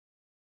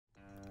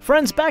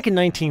Friends, back in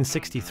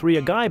 1963,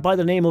 a guy by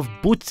the name of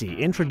Buzzi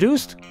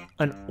introduced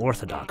an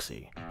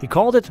orthodoxy. He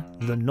called it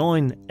the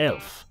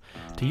 911.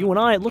 To you and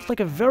I, it looked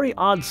like a very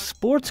odd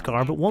sports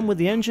car, but one with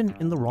the engine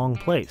in the wrong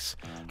place.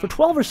 For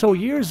 12 or so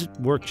years, it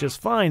worked just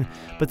fine,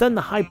 but then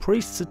the high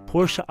priests at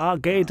Porsche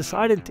AG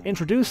decided to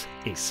introduce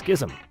a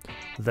schism,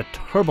 the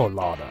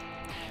Turbolader.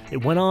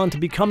 It went on to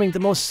becoming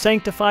the most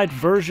sanctified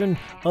version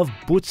of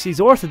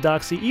Buzzi's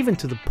orthodoxy, even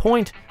to the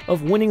point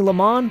of winning Le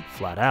Mans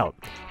flat out.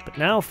 But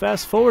now,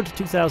 fast forward to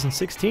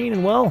 2016,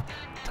 and well,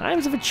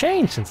 times have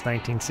changed since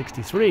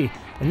 1963,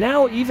 and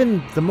now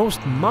even the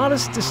most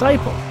modest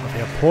disciple of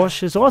Herr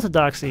Porsche's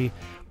orthodoxy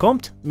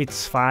kommt mit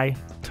zwei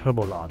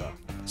Turbolader.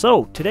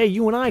 So, today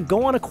you and I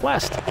go on a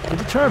quest to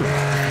determine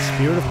if the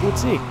spirit of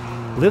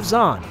Buzzi lives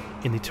on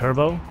in the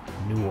Turbo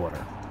New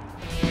Order.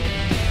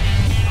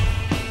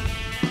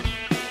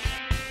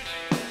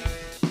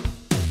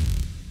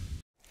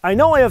 I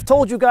know I have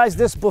told you guys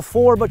this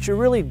before, but you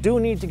really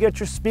do need to get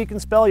your speak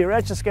and spell, your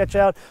Etch-a-Sketch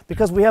out,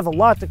 because we have a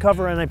lot to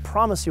cover, and I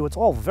promise you it's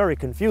all very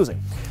confusing.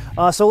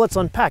 So let's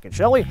unpack it,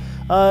 shall we?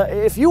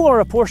 If you are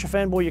a Porsche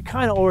fanboy, you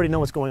kind of already know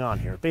what's going on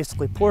here.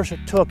 Basically,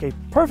 Porsche took a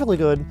perfectly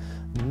good,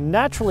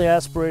 naturally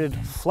aspirated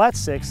flat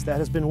six that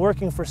has been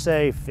working for,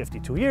 say,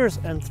 52 years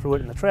and threw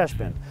it in the trash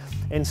bin.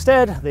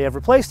 Instead, they have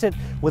replaced it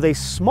with a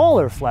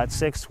smaller flat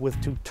six with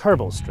two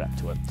turbos strapped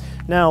to it.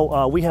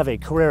 Now, we have a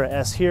Carrera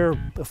S here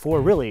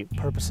for really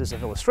purposes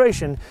of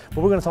illustration,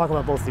 but we're going to talk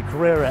about both the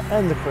Carrera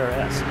and the Carrera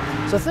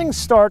S. So things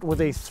start with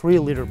a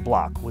 3-liter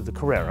block with the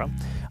Carrera.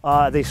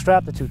 They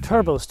strap the two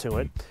turbos to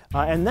it,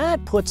 and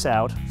that puts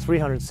out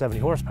 370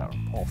 horsepower,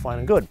 all fine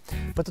and good.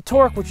 But the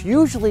torque, which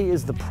usually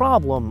is the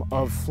problem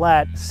of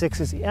flat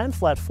sixes and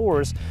flat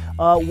fours,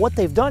 what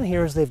they've done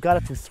here is they've got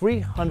up to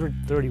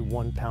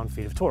 331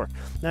 pound-feet of torque.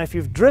 Now, if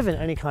you've driven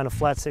any kind of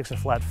flat six or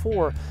flat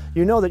four,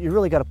 you know that you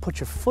really got to put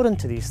your foot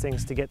into these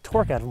things to get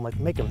torque out of them, like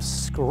make them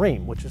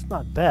scream, which is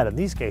not bad in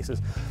these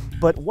cases.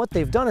 But what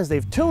they've done is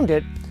they've tuned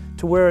it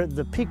to where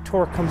the peak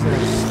torque comes in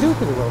at a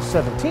stupidly low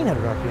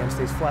 1700 RPM,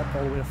 stays flat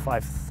all the way to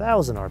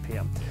 5000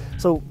 RPM.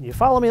 So you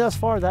follow me thus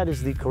far? That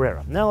is the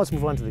Carrera. Now let's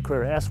move on to the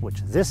Carrera S, which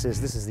this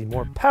is the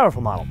more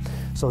powerful model.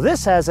 So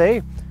this has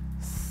a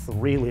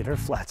 3-liter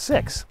flat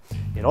six.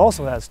 It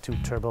also has two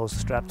turbos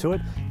strapped to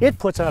it. It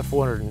puts out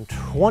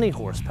 420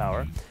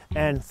 horsepower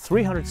and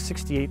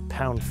 368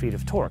 pound-feet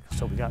of torque.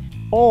 So we got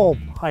all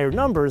higher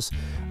numbers,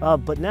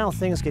 but now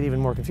things get even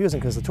more confusing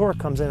because the torque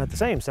comes in at the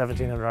same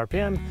 1700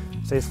 RPM,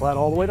 stays flat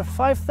all the way to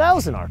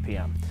 5000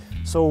 RPM.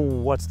 So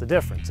what's the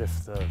difference?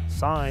 If the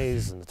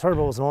size and the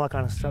turbos and all that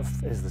kind of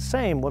stuff is the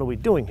same, what are we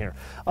doing here?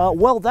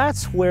 Well,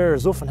 that's where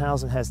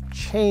Zuffenhausen has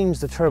changed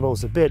the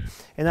turbos a bit,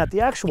 in that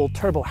the actual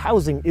turbo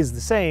housing is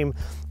the same,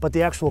 but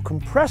the actual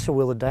compressor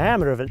wheel, the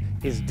diameter of it,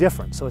 is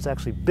different. So it's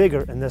actually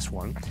bigger in this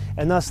one,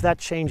 and thus that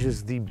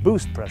changes the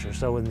boost pressure.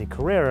 So in the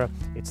Carrera,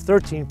 it's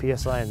 13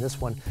 PSI, and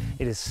this one,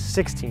 it is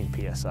 16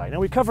 PSI. Now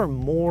we cover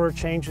more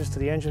changes to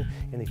the engine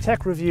in the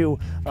tech review,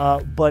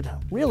 but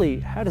really,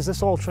 how does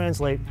this all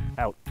translate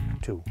out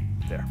to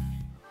there?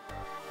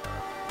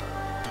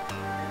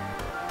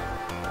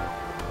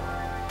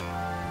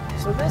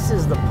 So this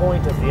is the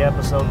point of the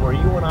episode where you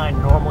and I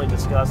normally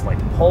discuss like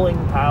pulling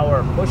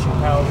power, pushing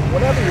power,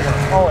 whatever you want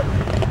to call it.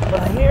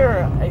 But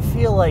here, I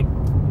feel like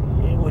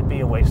it would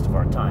be a waste of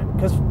our time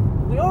because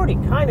we already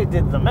kind of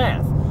did the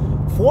math.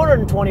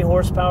 420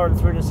 horsepower and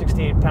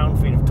 368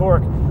 pound-feet of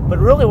torque, but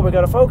really what we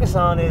got to focus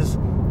on is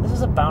this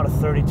is about a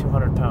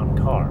 3,200 pound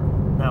car.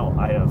 Now,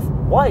 I have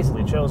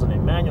wisely chosen a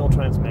manual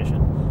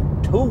transmission,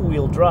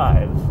 2-wheel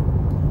drive,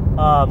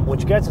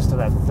 which gets us to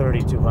that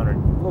 3,200, a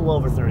little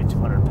over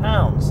 3,200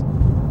 pounds.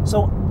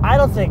 So I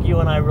don't think you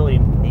and I really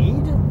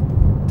need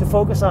to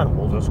focus on,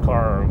 will this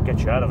car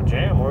get you out of a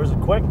jam or is it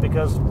quick?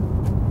 Because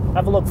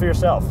have a look for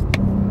yourself.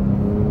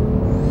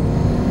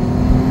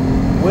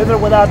 With or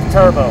without the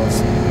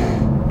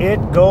turbos,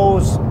 it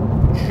goes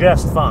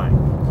just fine.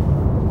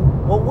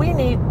 What we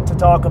need to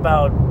talk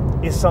about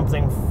is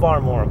something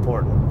far more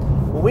important.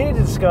 What we need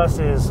to discuss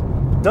is,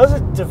 does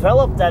it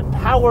develop that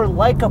power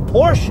like a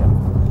Porsche?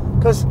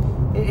 Because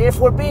if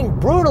we're being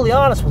brutally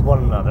honest with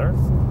one another,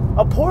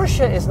 a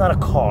Porsche is not a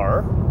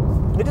car.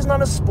 It is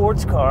not a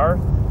sports car.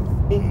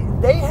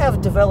 They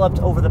have developed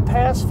over the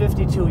past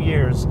 52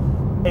 years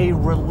a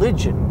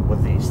religion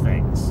with these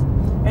things.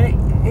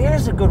 And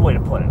here's a good way to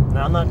put it.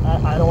 Now,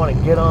 I don't want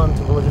to get on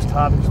to religious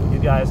topics with you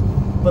guys,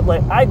 but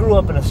like I grew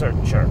up in a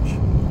certain church,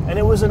 and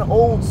it was an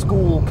old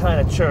school kind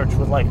of church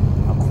with like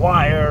a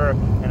choir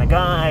and a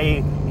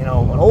guy, you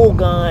know, an old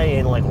guy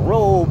in like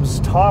robes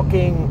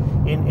talking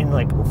in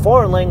like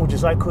foreign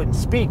languages I couldn't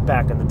speak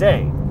back in the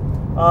day.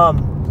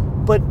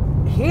 But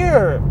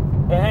here,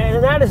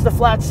 and that is the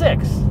flat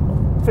six,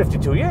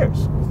 52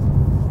 years.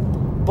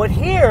 But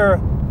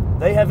here,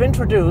 they have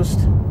introduced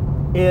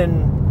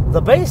in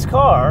the base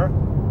car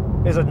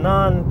is a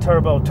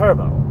non-turbo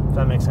turbo, if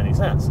that makes any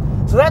sense.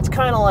 So that's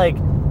kind of like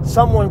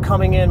someone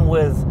coming in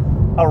with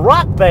a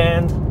rock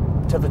band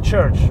to the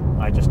church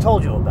I just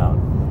told you about.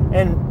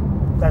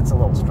 And that's a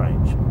little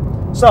strange.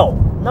 So,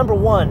 number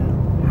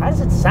one, how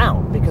does it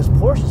sound? Because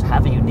Porsches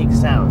have a unique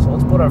sound. So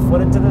let's put our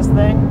foot into this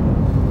thing,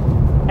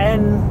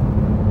 and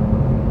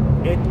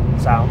it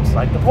sounds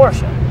like the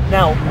Porsche.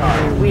 Now,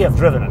 we have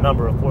driven a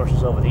number of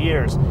Porsches over the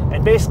years,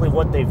 and basically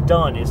what they've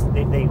done is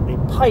they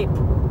pipe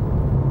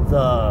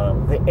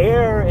the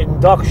air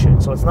induction.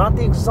 So it's not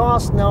the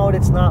exhaust note,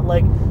 it's not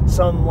like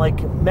some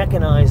like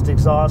mechanized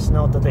exhaust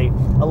note that they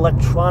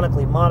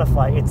electronically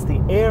modify. It's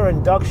the air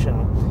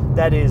induction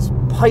that is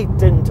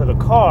piped into the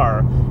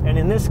car, and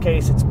in this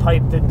case it's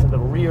piped into the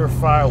rear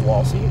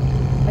firewall. So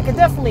I can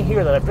definitely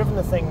hear that. I've driven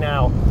the thing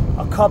now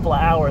a couple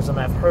of hours and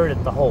I've heard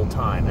it the whole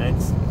time, and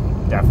it's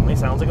definitely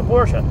sounds like a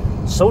Porsche.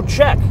 So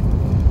check.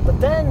 But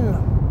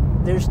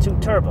then there's two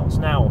turbos.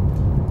 Now,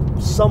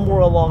 somewhere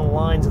along the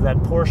lines of that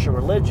Porsche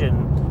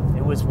religion,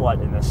 it was what,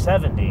 in the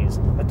 70s,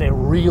 that they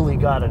really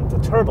got into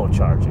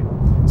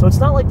turbocharging. So it's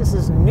not like this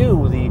is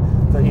new. The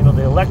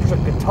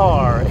electric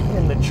guitar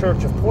in the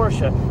church of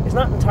Porsche is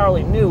not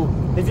entirely new.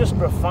 They've just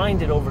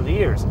refined it over the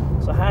years.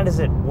 So how does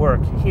it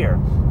work here?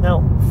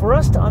 Now, for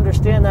us to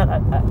understand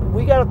that,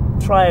 we got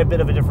to try a bit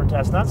of a different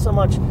test. Not so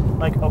much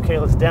like, okay,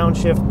 let's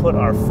downshift, put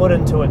our foot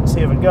into it and see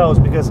if it goes,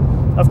 because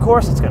of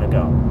course it's going to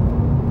go.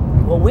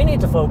 What we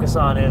need to focus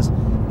on is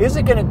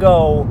it going to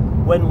go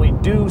when we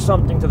do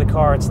something to the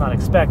car it's not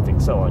expecting?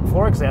 So, like,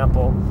 for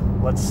example,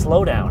 let's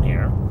slow down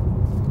here.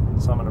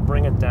 So I'm going to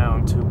bring it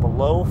down to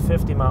below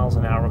 50 miles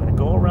an hour. We're going to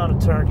go around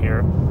a turn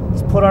here.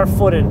 Let's put our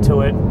foot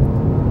into it,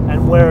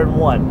 and we're in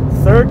what?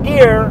 Third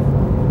gear.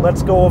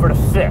 Let's go over to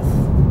fifth.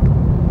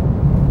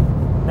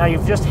 Now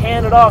you've just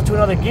handed off to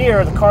another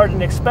gear the car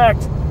didn't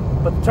expect,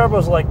 but the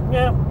turbo's like,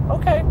 yeah,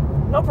 okay,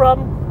 no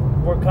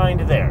problem. We're kind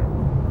of there.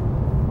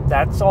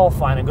 That's all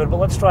fine and good, but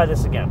let's try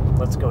this again.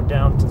 Let's go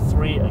down to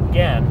 3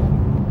 again,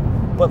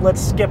 but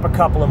let's skip a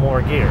couple of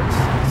more gears.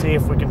 See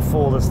if we can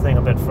fool this thing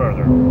a bit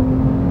further.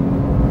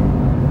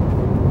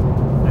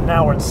 And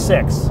now we're in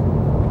 6.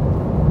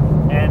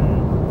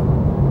 And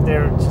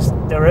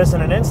there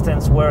isn't an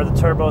instance where the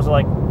turbos are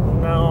like,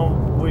 no,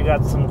 we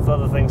got some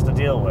other things to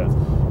deal with.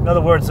 In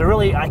other words,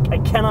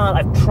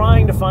 I'm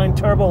trying to find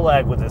turbo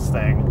lag with this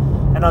thing,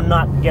 and I'm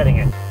not getting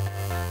it.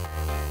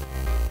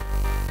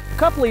 A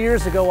couple of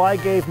years ago, I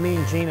gave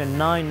Mean Gene a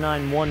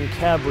 991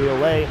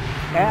 Cabriolet,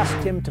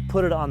 asked him to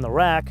put it on the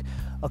rack.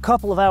 A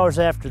couple of hours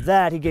after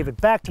that, he gave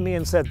it back to me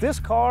and said, this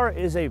car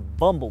is a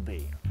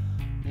Bumblebee.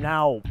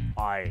 Now,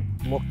 I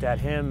looked at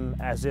him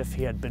as if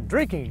he had been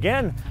drinking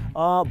again,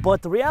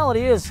 but the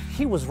reality is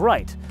he was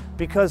right,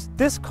 because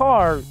this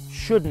car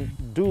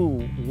shouldn't do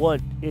what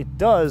it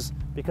does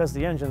because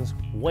the engine's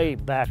way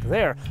back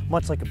there.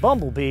 Much like a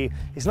Bumblebee,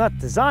 it's not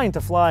designed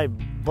to fly,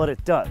 but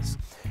it does.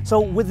 So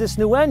with this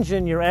new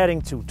engine, you're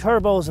adding 2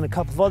 turbos and a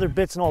couple of other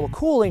bits and all the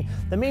cooling.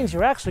 That means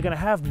you're actually going to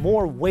have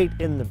more weight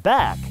in the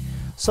back.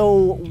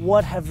 So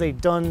what have they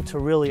done to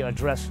really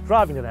address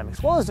driving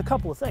dynamics? Well, there's a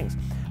couple of things.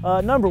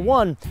 Number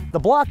one, the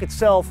block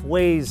itself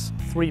weighs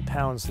 3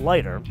 pounds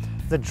lighter.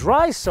 The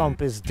dry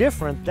sump is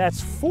different,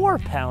 that's 4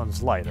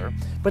 pounds lighter.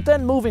 But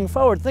then moving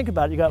forward, think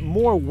about it, you got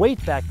more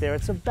weight back there.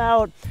 It's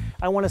about,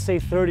 I want to say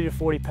 30 to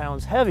 40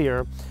 pounds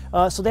heavier.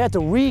 So they had to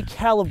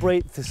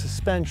recalibrate the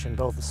suspension,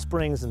 both the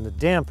springs and the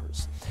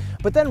dampers.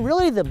 But then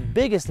really the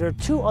biggest, there are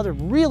 2 other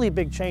really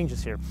big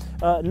changes here.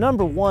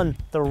 Number one,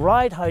 the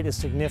ride height is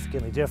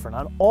significantly different.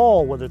 On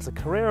all, whether it's the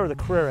Carrera or the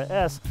Carrera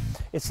S,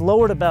 it's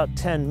lowered about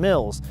 10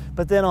 mils.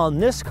 But then on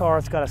this car,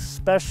 it's got a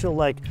special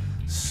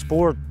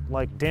sport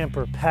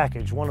damper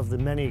package, one of the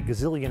many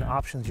gazillion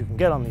options you can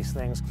get on these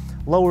things,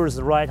 lowers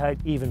the ride height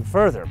even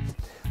further.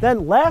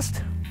 Then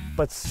last,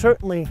 but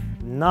certainly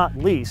not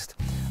least,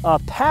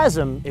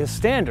 PASM is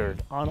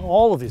standard on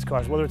all of these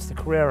cars, whether it's the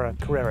Carrera,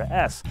 Carrera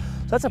S.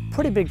 So that's a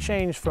pretty big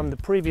change from the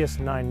previous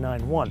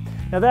 991.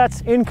 Now that's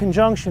in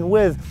conjunction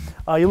with,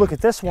 you look at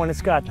this one,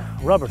 it's got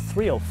rubber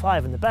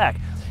 305 in the back.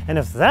 And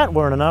if that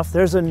weren't enough,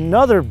 there's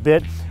another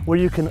bit where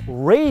you can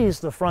raise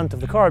the front of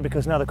the car,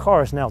 because now the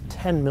car is now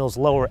 10 mils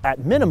lower at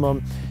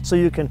minimum, so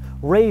you can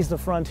raise the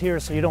front here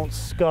so you don't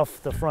scuff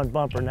the front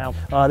bumper. Now,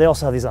 they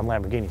also have these on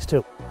Lamborghinis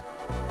too.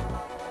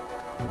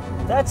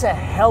 That's a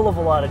hell of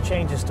a lot of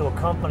changes to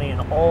accompany an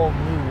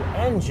all-new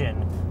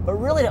engine, but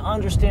really to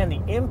understand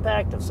the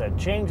impact of said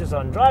changes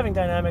on driving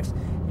dynamics,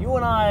 you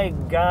and I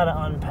gotta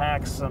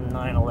unpack some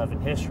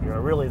 911 history,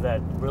 or really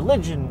that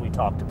religion we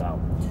talked about.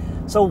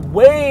 So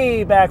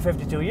way back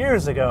 52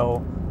 years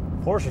ago,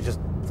 Porsche just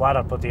flat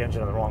out put the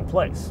engine in the wrong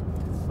place.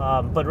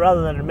 But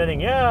rather than admitting,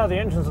 yeah, the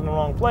engine's in the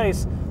wrong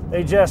place,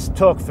 they just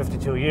took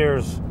 52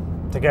 years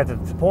to get to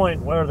the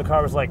point where the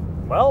car was like,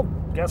 well,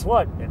 guess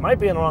what? It might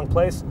be in the wrong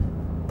place,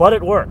 but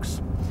it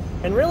works.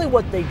 And really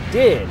what they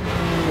did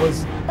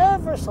was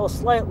ever so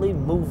slightly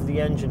move the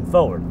engine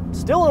forward.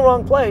 Still in the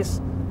wrong place,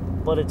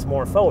 but it's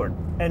more forward.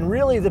 And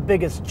really the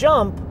biggest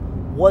jump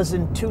was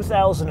in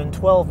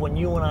 2012 when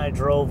you and I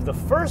drove the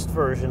first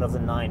version of the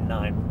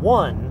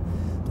 991,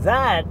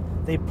 that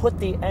they put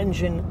the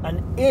engine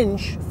an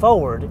inch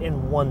forward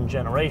in 1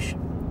 generation.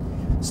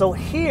 So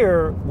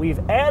here we've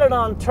added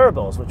on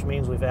turbos, which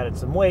means we've added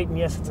some weight, and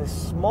yes, it's a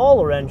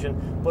smaller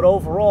engine, but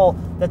overall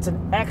that's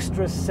an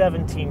extra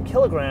 17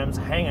 kilograms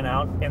hanging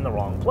out in the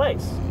wrong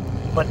place.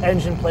 But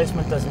engine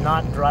placement does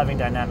not driving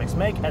dynamics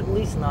make, at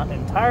least not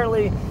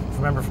entirely. If you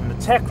remember from the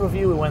tech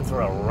review, we went through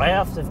a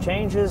raft of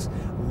changes.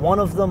 One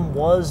of them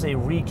was a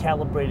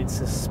recalibrated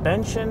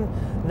suspension.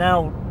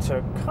 Now,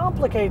 to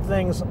complicate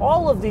things,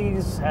 all of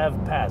these have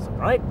PASM,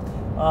 right?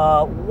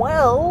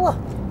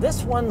 Well,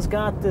 this one's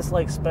got this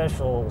like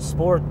special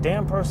sport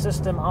damper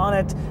system on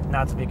it,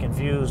 not to be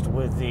confused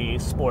with the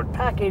sport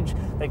package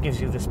that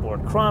gives you the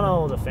sport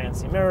chrono, the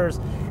fancy mirrors,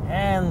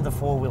 and the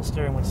four-wheel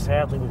steering, which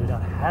sadly we do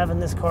not have in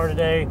this car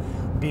today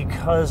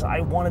because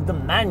I wanted the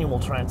manual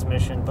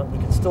transmission, but we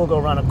can still go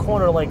around a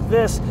corner like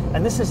this,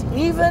 and this is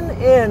even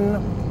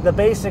in the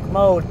basic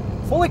mode,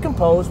 fully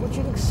composed, which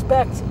you'd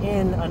expect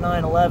in a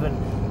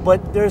 911.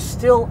 But there's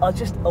still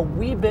just a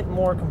wee bit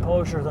more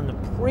composure than the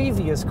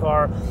previous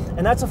car,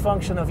 and that's a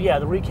function of, yeah,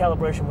 the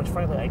recalibration, which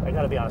frankly, I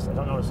gotta be honest, I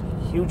don't notice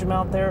a huge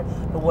amount there,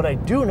 but what I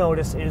do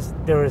notice is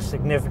there is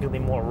significantly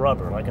more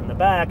rubber, like in the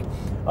back,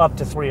 up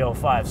to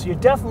 305. So you're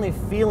definitely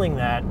feeling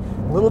that,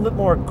 a little bit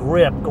more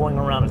grip going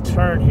around a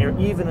turn here,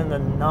 even in the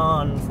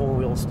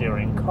non-four-wheel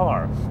steering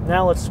car.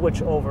 Now let's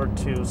switch over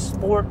to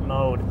sport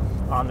mode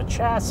on the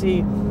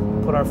chassis,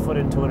 put our foot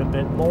into it a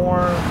bit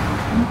more.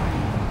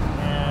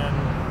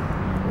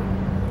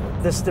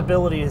 The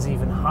stability is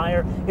even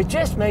higher. It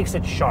just makes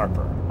it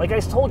sharper. Like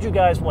I told you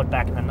guys, what,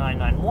 back in the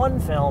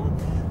 991 film,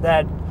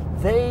 that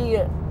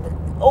they,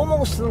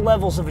 almost to the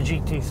levels of a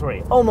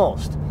GT3,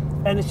 almost.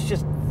 And it's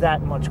just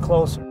that much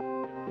closer.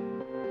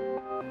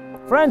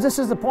 Friends, this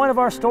is the point of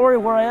our story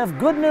where I have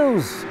good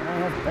news and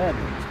I have bad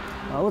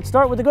news. Let's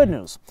start with the good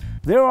news.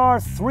 There are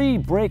 3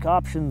 brake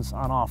options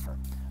on offer.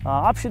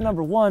 Option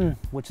number 1,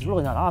 which is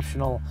really not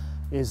optional,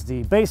 is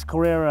the base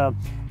Carrera,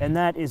 and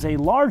that is a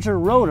larger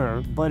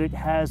rotor, but it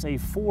has a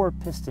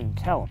 4-piston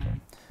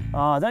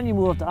caliper. Then you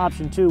move up to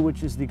option 2,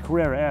 which is the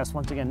Carrera S.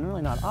 Once again,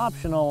 really not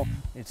optional,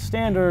 it's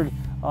standard.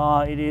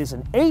 It is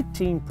an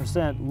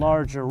 18%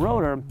 larger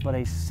rotor, but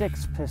a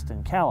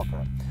 6-piston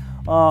caliper.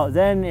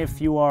 Then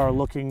if you are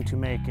looking to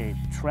make a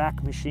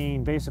track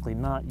machine, basically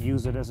not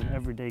use it as an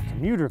everyday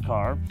commuter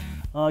car,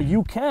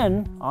 you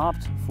can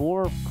opt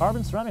for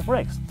carbon ceramic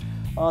brakes.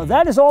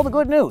 That is all the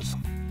good news.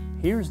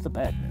 Here's the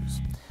bad news.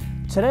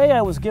 Today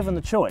I was given the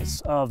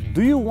choice of,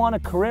 do you want a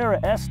Carrera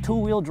S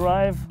 2-wheel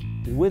drive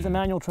with a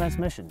manual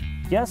transmission?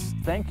 Yes,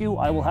 thank you,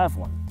 I will have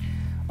one.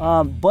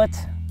 But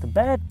the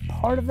bad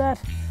part of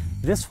that,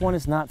 this one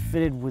is not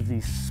fitted with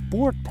the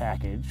sport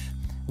package,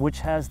 which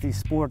has the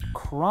sport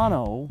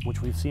chrono,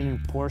 which we've seen in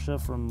Porsche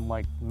from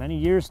like many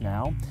years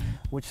now,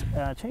 which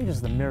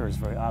changes the mirrors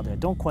very oddly. I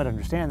don't quite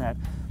understand that,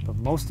 but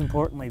most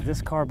importantly,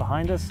 this car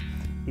behind us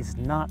is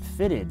not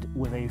fitted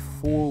with a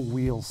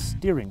 4-wheel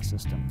steering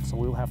system. So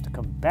we'll have to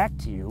come back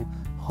to you,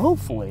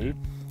 hopefully,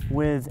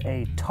 with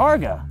a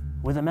Targa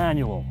with a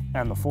manual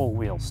and the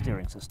 4-wheel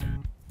steering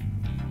system.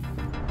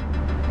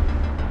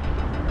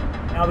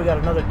 Now we got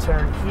another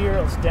turn here.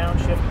 Let's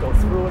downshift, go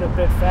through it a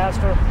bit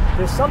faster.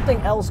 There's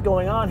something else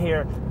going on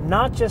here,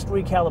 not just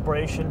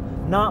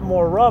recalibration, not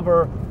more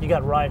rubber, you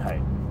got ride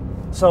height.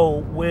 So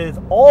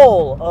with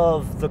all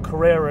of the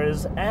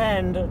Carreras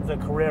and the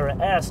Carrera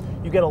S,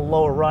 you get a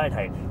lower ride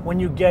height. When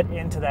you get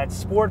into that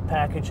sport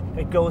package,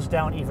 it goes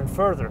down even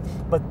further.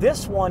 But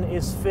this one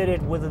is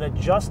fitted with an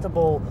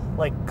adjustable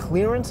like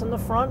clearance in the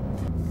front.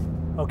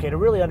 Okay, to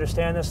really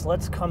understand this,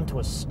 let's come to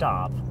a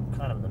stop,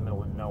 kind of in the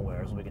middle of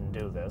nowhere, so we can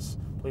do this.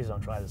 Please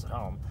don't try this at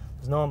home.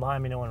 There's no one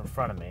behind me, no one in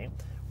front of me.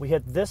 We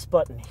hit this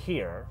button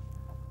here.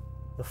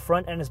 The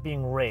front end is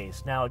being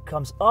raised. Now it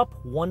comes up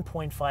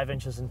 1.5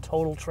 inches in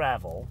total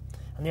travel,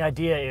 and the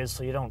idea is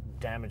so you don't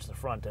damage the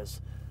front. As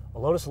a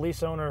Lotus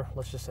Elise owner,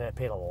 let's just say I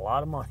paid a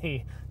lot of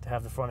money to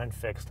have the front end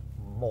fixed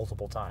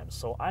multiple times.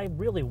 So I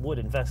really would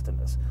invest in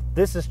this.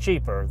 This is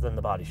cheaper than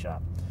the body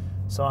shop.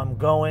 So I'm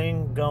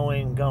going.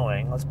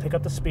 Let's pick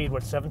up the speed. We're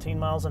at 17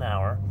 miles an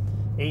hour,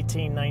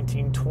 18,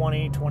 19,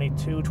 20,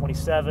 22,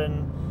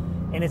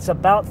 27, and it's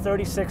about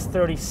 36,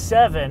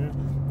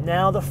 37.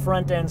 Now the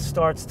front end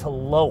starts to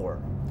lower.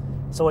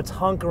 So it's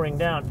hunkering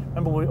down.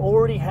 Remember, we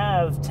already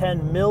have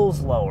 10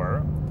 mils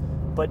lower,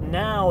 but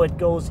now it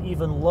goes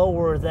even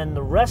lower than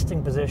the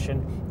resting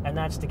position, and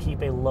that's to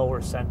keep a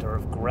lower center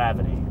of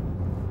gravity.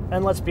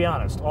 And let's be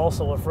honest,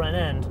 also a front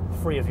end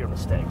free of your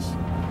mistakes.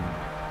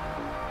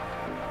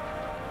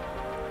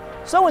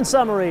 So in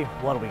summary,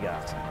 what do we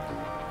got?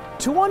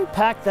 To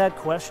unpack that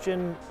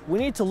question, we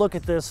need to look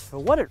at this for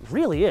what it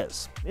really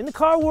is. In the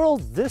car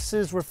world, this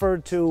is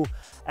referred to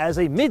as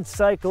a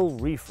mid-cycle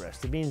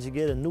refresh. It means you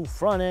get a new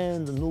front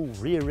end, a new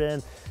rear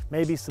end,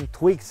 maybe some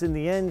tweaks in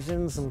the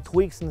engine, some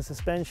tweaks in the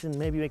suspension,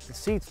 maybe make the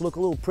seats look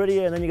a little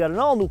prettier, and then you got an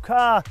all-new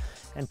car,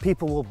 and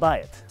people will buy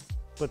it.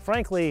 But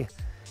frankly,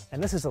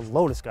 and this is a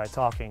Lotus guy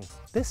talking,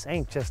 this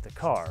ain't just a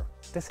car,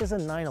 this is a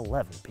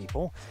 911,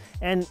 people.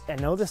 And I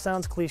know this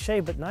sounds cliche,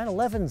 but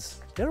 911s,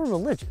 they're a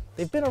religion.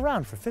 They've been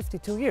around for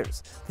 52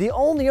 years. The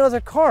only other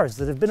cars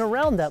that have been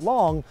around that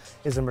long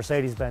is a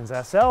Mercedes-Benz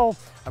SL,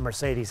 a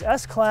Mercedes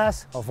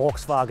S-Class, a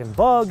Volkswagen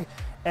Bug,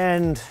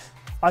 and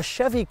a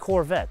Chevy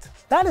Corvette.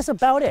 That is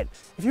about it.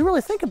 If you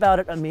really think about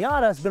it, a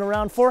Miata has been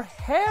around for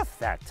half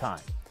that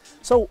time.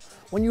 So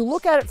when you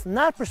look at it from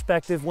that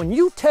perspective, when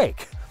you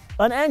take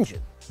an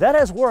engine that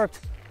has worked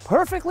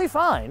perfectly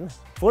fine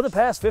for the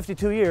past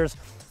 52 years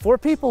for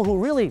people who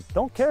really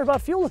don't care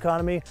about fuel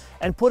economy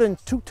and put in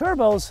 2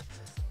 turbos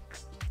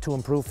to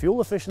improve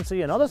fuel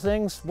efficiency and other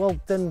things, well,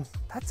 then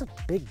that's a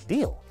big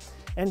deal.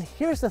 And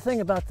here's the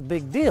thing about the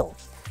big deal.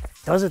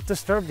 Does it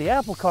disturb the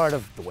apple cart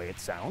of the way it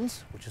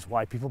sounds, which is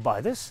why people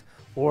buy this,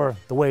 or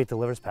the way it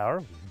delivers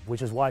power,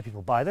 which is why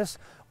people buy this,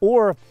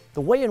 or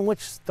the way in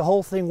which the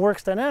whole thing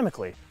works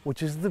dynamically,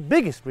 which is the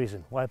biggest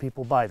reason why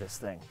people buy this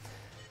thing?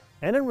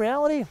 And in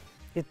reality,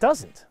 it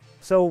doesn't.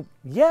 So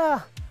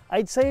yeah,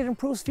 I'd say it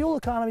improves fuel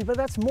economy, but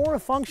that's more a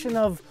function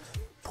of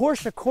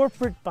Porsche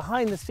corporate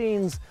behind the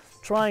scenes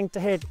trying to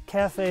hit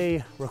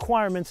CAFE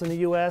requirements in the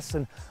US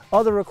and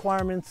other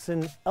requirements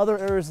in other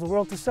areas of the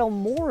world to sell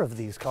more of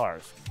these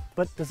cars.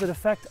 But does it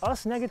affect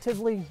us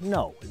negatively?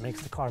 No. It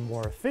makes the car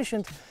more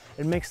efficient.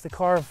 It makes the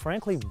car,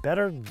 frankly,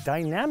 better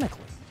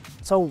dynamically.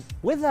 So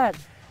with that,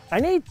 I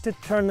need to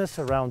turn this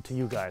around to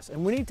you guys,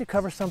 and we need to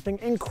cover something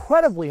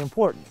incredibly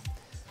important.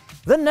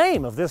 The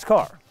name of this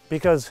car,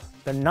 because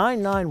the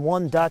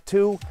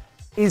 991.2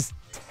 is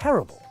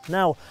terrible.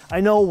 Now,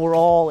 I know we're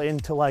all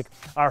into like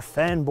our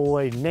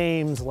fanboy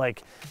names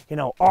like, you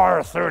know,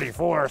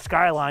 R34,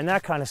 Skyline,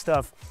 that kind of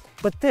stuff.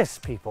 But this,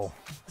 people,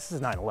 this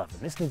is 911.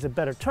 This needs a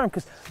better term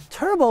because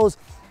turbos,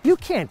 you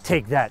can't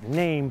take that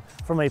name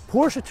from a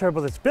Porsche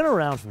turbo that's been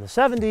around from the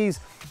 70s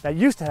that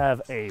used to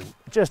have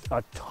just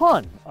a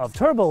ton of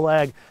turbo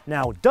lag,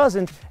 now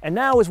doesn't, and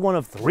now is one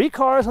of 3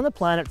 cars on the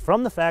planet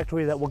from the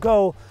factory that will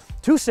go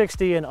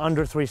 260 in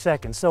under 3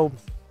 seconds. So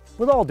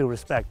with all due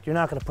respect, you're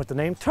not going to put the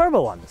name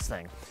turbo on this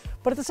thing.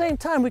 But at the same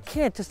time, we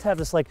can't just have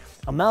this like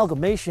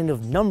amalgamation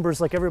of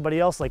numbers like everybody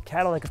else, like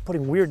Cadillac is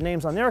putting weird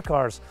names on their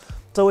cars.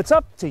 So it's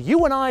up to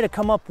you and I to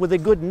come up with a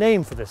good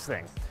name for this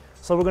thing.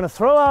 So we're going to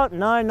throw out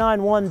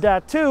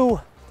 991.2,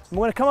 and we're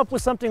going to come up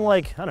with something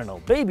like, I don't know,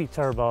 Baby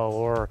Turbo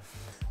or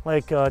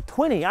like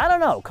Twinny, I don't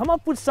know. Come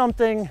up with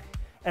something,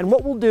 and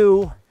what we'll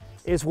do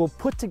is we'll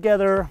put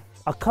together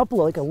a couple,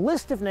 like a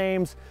list of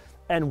names,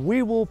 and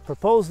we will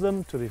propose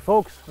them to the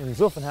folks in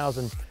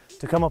Zuffenhausen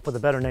to come up with a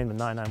better name than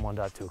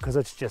 991.2, because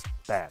it's just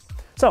bad.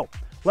 So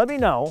let me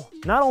know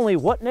not only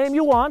what name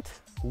you want,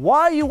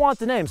 why you want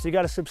the name, so you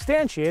got to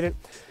substantiate it,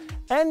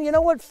 and you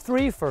know what,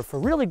 3, for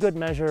really good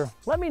measure,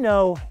 let me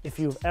know if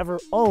you've ever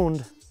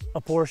owned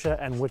a Porsche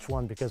and which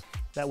one, because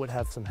that would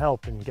have some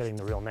help in getting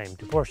the real name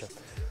to Porsche.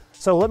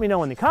 So let me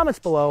know in the comments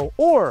below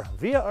or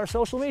via our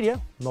social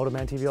media,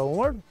 MotoManTV all one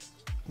word,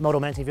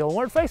 MotoManTV all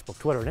one word, Facebook,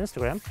 Twitter, and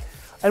Instagram.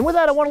 And with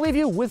that, I want to leave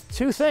you with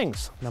 2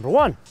 things. Number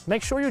 1,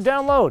 make sure you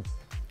download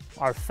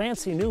our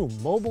fancy new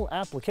mobile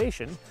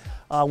application,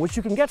 which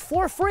you can get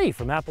for free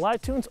from Apple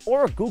iTunes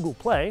or Google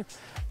Play.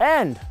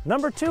 And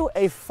number 2,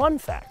 a fun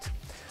fact.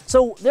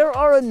 So there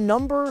are a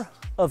number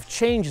of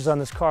changes on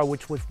this car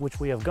which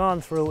we have gone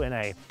through in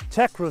a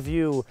tech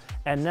review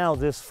and now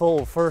this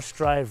full first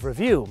drive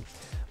review.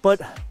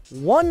 But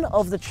one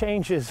of the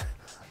changes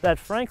that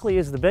frankly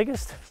is the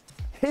biggest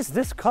is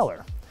this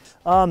color.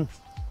 To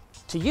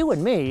you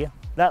and me,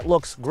 that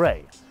looks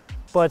gray.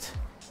 But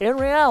in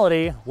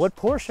reality, what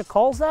Porsche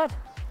calls that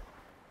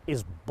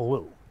is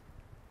blue.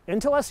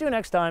 Until I see you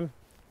next time,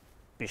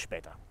 bis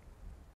später.